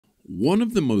One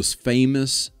of the most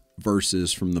famous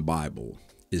verses from the Bible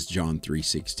is John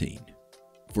 3:16.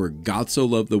 For God so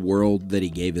loved the world that he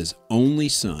gave his only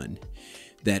Son,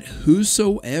 that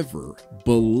whosoever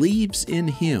believes in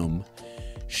him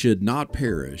should not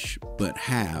perish, but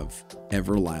have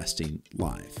everlasting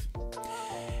life.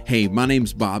 Hey, my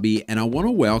name's Bobby, and I want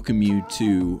to welcome you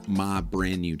to my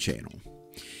brand new channel.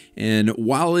 And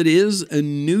while it is a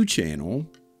new channel,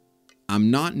 I'm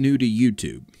not new to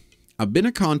YouTube. I've been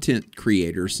a content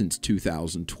creator since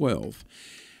 2012.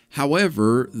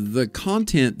 However, the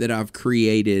content that I've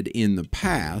created in the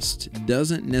past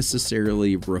doesn't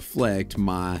necessarily reflect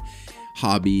my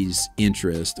hobbies,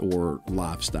 interest, or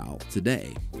lifestyle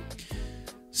today.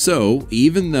 So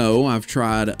even though I've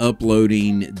tried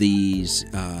uploading these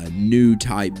new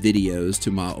type videos to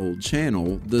my old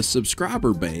channel, the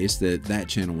subscriber base that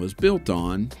channel was built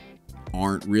on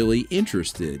aren't really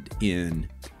interested in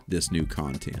this new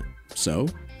content. So,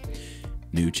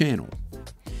 new channel.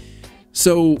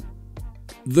 So,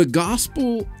 the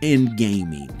gospel and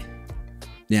gaming.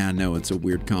 Yeah, I know it's a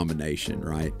weird combination,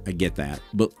 right? I get that.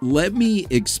 But let me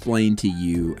explain to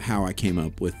you how I came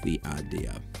up with the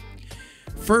idea.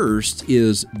 First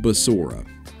is BesorAH.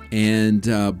 And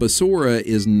BesorAH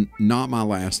is not my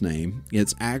last name.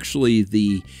 It's actually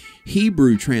the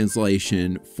Hebrew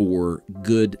translation for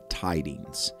good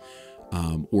tidings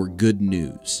or good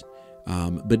news.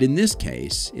 But in this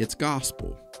case, it's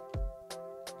gospel.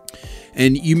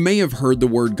 And you may have heard the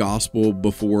word gospel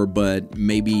before, but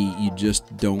maybe you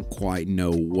just don't quite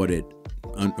know what it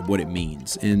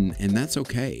means, and that's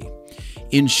okay.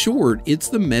 In short, it's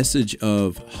the message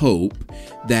of hope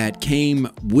that came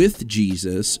with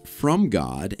Jesus from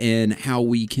God and how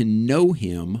we can know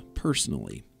him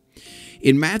personally.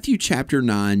 In Matthew chapter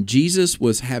 9, Jesus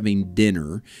was having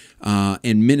dinner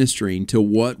and ministering to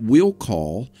what we'll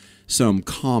call some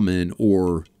common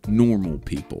or normal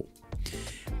people.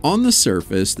 On the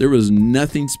surface, there was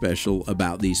nothing special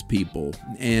about these people,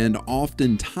 and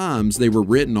oftentimes they were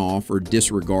written off or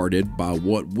disregarded by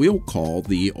what we'll call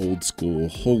the old school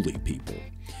holy people.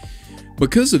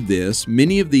 Because of this,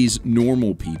 many of these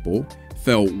normal people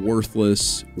felt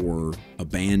worthless or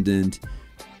abandoned,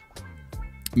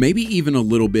 maybe even a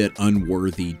little bit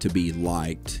unworthy to be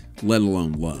liked, let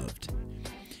alone loved.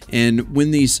 And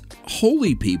when these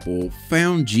holy people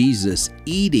found Jesus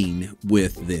eating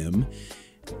with them,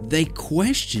 they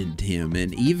questioned him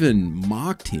and even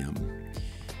mocked him.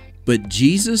 But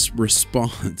Jesus'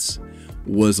 response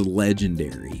was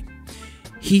legendary.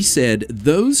 He said,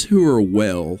 "Those who are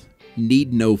well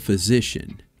need no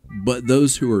physician, but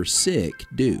those who are sick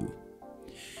do.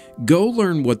 Go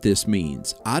learn what this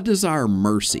means. I desire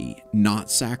mercy,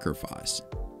 not sacrifice."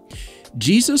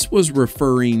 Jesus was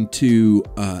referring to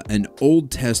an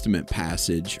Old Testament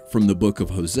passage from the book of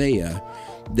Hosea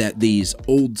that these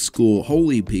old school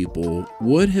holy people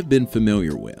would have been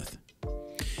familiar with.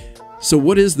 So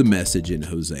what is the message in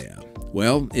Hosea?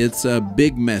 Well, it's a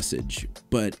big message,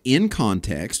 but in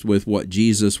context with what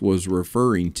Jesus was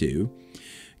referring to,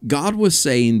 God was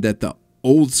saying that the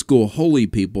old school holy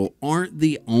people aren't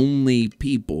the only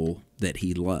people that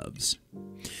he loves.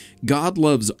 God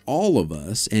loves all of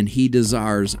us, and he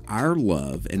desires our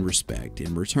love and respect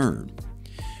in return,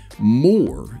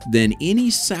 more than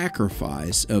any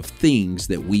sacrifice of things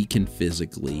that we can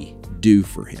physically do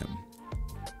for him.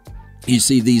 You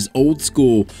see, these old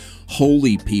school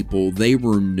holy people, they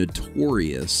were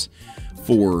notorious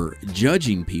for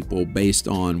judging people based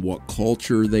on what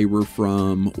culture they were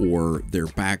from or their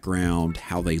background,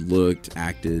 how they looked,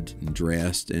 acted, and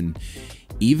dressed, and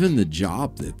even the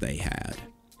job that they had.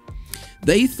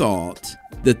 They thought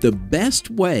that the best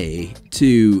way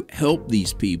to help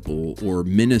these people or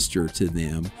minister to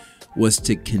them was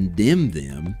to condemn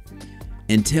them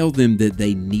and tell them that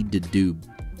they need to do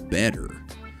better.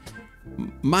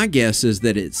 My guess is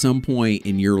that at some point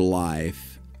in your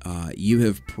life, you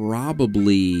have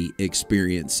probably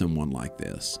experienced someone like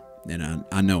this, and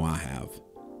I know I have.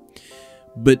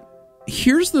 But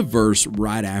here's the verse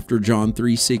right after John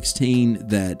 3:16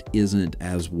 that isn't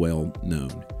as well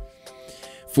known.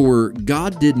 For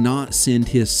God did not send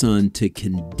his Son to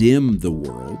condemn the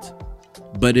world,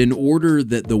 but in order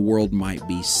that the world might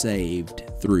be saved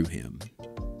through him.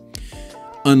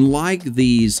 Unlike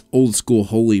these old school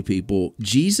holy people,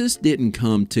 Jesus didn't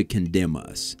come to condemn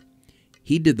us.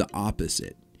 He did the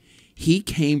opposite. He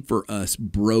came for us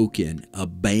broken,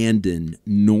 abandoned,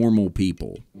 normal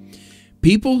people.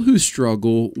 People who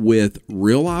struggle with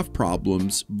real life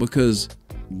problems because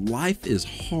life is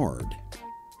hard.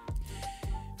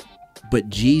 But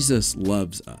Jesus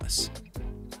loves us.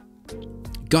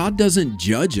 God doesn't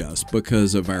judge us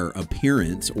because of our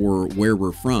appearance or where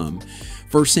we're from.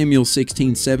 1 Samuel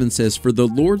 16:7 says, "For the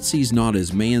Lord sees not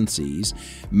as man sees.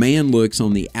 Man looks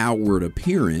on the outward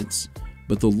appearance,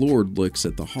 but the Lord looks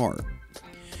at the heart."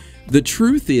 The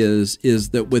truth is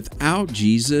that without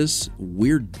Jesus,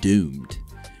 we're doomed.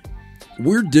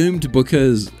 We're doomed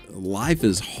because life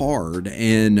is hard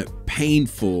and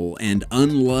painful and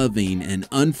unloving and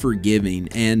unforgiving.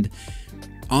 And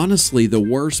honestly, the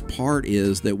worst part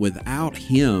is that without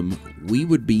Him, we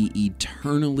would be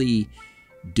eternally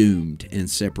doomed and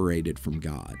separated from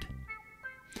God.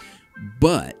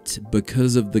 But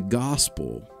because of the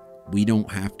gospel, we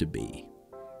don't have to be.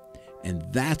 And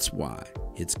that's why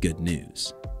it's good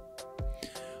news.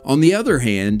 On the other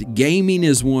hand, gaming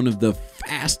is one of the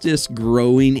fastest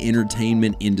growing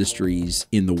entertainment industries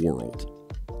in the world.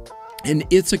 And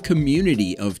it's a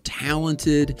community of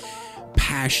talented,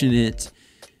 passionate,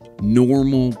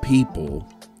 normal people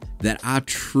that I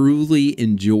truly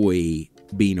enjoy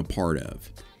being a part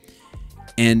of.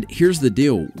 And here's the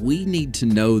deal, we need to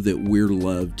know that we're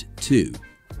loved too,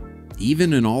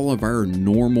 even in all of our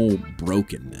normal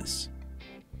brokenness.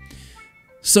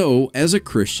 So, as a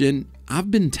Christian,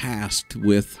 I've been tasked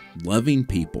with loving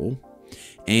people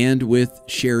and with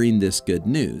sharing this good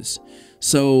news.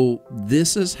 So,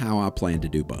 this is how I plan to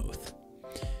do both.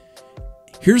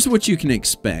 Here's what you can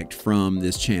expect from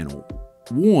this channel.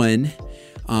 One,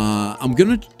 I'm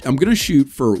gonna shoot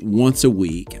for once a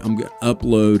week. I'm gonna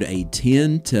upload a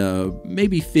 10 to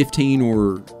maybe 15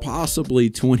 or possibly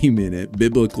 20-minute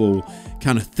biblical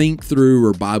kind of think through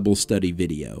or Bible study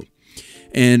video.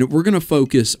 And we're going to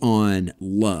focus on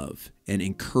love and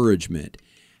encouragement,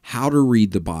 how to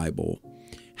read the Bible,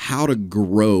 how to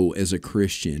grow as a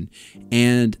Christian,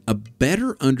 and a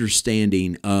better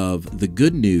understanding of the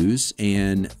good news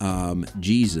and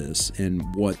Jesus and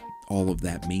what all of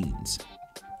that means.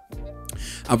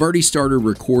 I've already started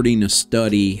recording a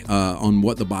study on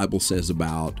what the Bible says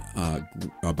about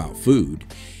food.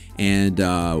 And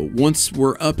once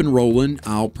we're up and rolling,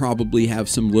 I'll probably have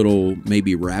some little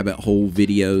maybe rabbit hole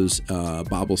videos,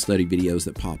 Bible study videos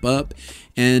that pop up.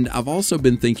 And I've also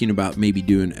been thinking about maybe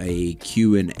doing a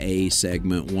Q&A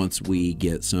segment once we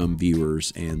get some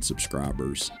viewers and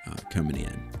subscribers coming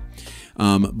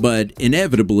in. But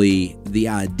inevitably, the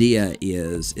idea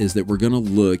is that we're going to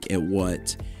look at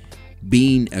what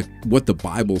the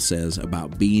Bible says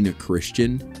about being a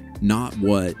Christian, not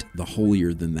what the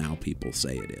holier-than-thou people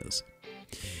say it is.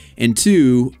 And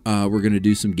two, we're going to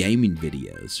do some gaming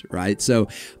videos, right? So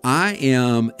I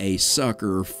am a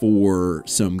sucker for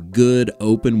some good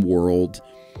open world,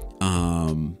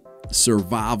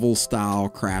 survival style,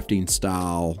 crafting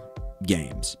style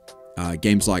games.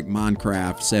 Games like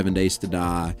Minecraft, 7 Days to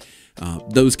Die,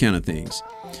 those kind of things.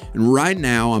 And right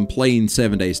now I'm playing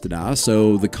 7 Days to Die,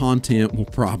 so the content will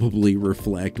probably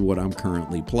reflect what I'm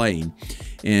currently playing.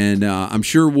 And I'm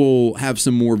sure we'll have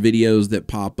some more videos that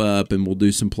pop up and we'll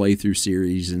do some playthrough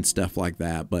series and stuff like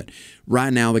that. But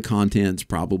right now the content's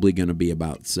probably going to be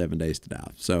about 7 Days to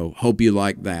Die. So hope you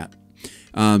like that.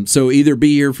 So either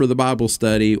be here for the Bible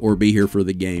study or be here for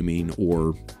the gaming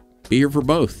or be here for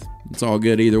both. It's all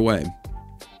good either way.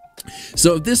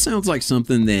 So if this sounds like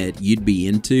something that you'd be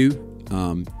into,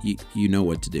 you know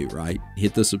what to do, right?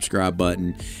 Hit the subscribe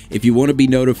button. If you want to be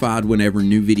notified whenever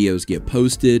new videos get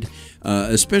posted,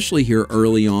 especially here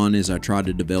early on as I try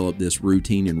to develop this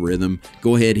routine and rhythm,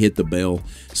 go ahead, hit the bell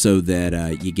so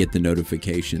that you get the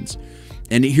notifications.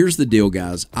 And here's the deal,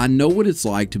 guys. I know what it's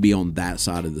like to be on that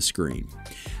side of the screen.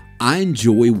 I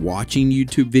enjoy watching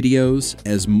YouTube videos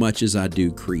as much as I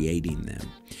do creating them.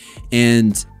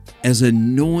 And as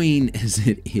annoying as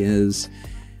it is,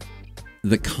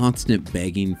 the constant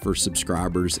begging for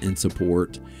subscribers and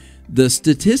support, the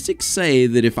statistics say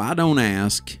that if I don't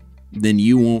ask, then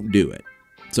you won't do it.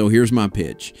 So here's my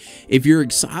pitch. If you're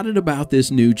excited about this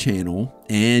new channel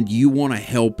and you want to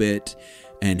help it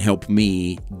and help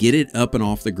me get it up and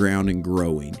off the ground and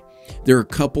growing, there are a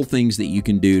couple things that you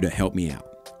can do to help me out.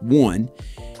 One,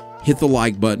 hit the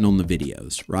like button on the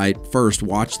videos, right? First,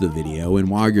 watch the video, and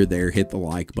while you're there, hit the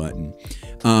like button.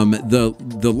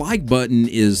 The like button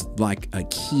is like a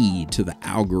key to the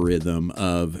algorithm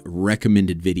of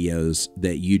recommended videos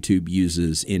that YouTube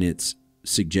uses in its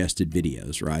suggested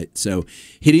videos, right? So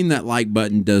hitting that like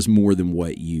button does more than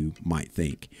what you might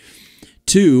think.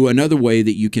 Two, another way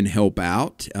that you can help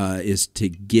out is to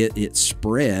get it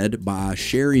spread by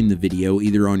sharing the video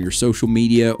either on your social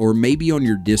media or maybe on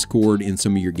your Discord in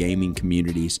some of your gaming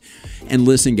communities. And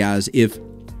listen, guys, if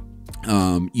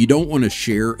You don't want to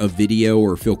share a video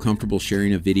or feel comfortable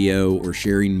sharing a video or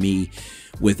sharing me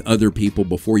with other people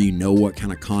before you know what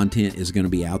kind of content is going to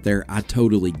be out there. I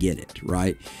totally get it,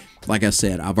 right? Like I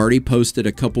said, I've already posted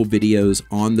a couple videos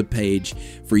on the page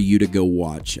for you to go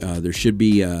watch. There should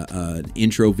be an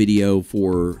intro video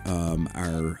for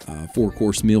our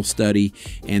 4-course meal study,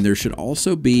 and there should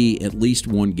also be at least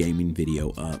one gaming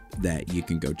video up that you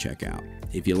can go check out.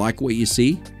 If you like what you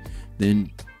see,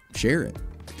 then share it.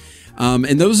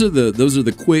 And those are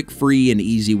the quick, free, and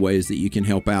easy ways that you can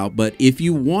help out. But if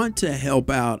you want to help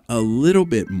out a little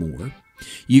bit more,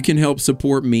 you can help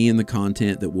support me and the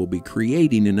content that we'll be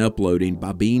creating and uploading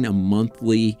by being a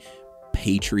monthly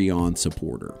Patreon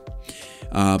supporter.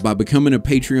 By becoming a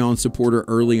Patreon supporter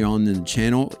early on in the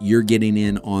channel, you're getting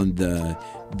in on the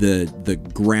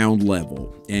ground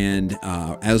level. And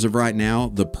as of right now,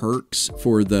 the perks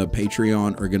for the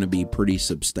Patreon are going to be pretty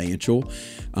substantial.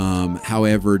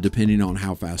 However, depending on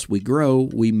how fast we grow,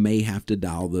 we may have to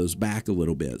dial those back a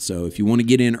little bit. So if you want to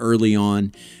get in early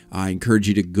on, I encourage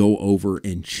you to go over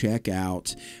and check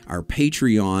out our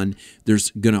Patreon.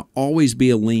 There's going to always be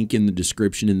a link in the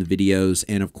description in the videos.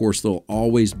 And of course, there'll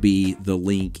always be the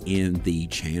link in the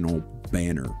channel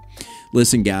banner.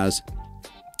 Listen, guys,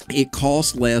 it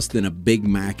costs less than a Big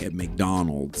Mac at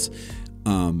McDonald's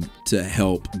to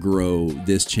help grow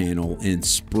this channel and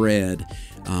spread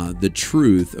the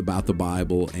truth about the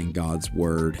Bible and God's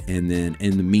Word. And then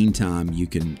in the meantime, you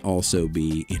can also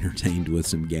be entertained with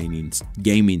some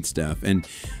gaming stuff. And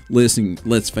listen,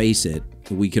 let's face it,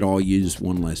 we could all use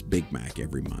one less Big Mac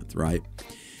every month, right?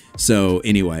 So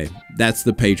anyway, that's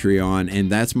the Patreon, and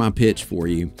that's my pitch for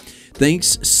you.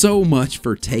 Thanks so much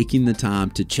for taking the time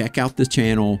to check out the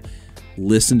channel,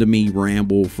 listen to me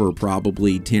ramble for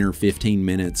probably 10 or 15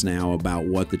 minutes now about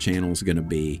what the channel is going to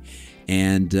be.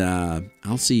 And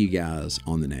I'll see you guys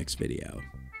on the next video.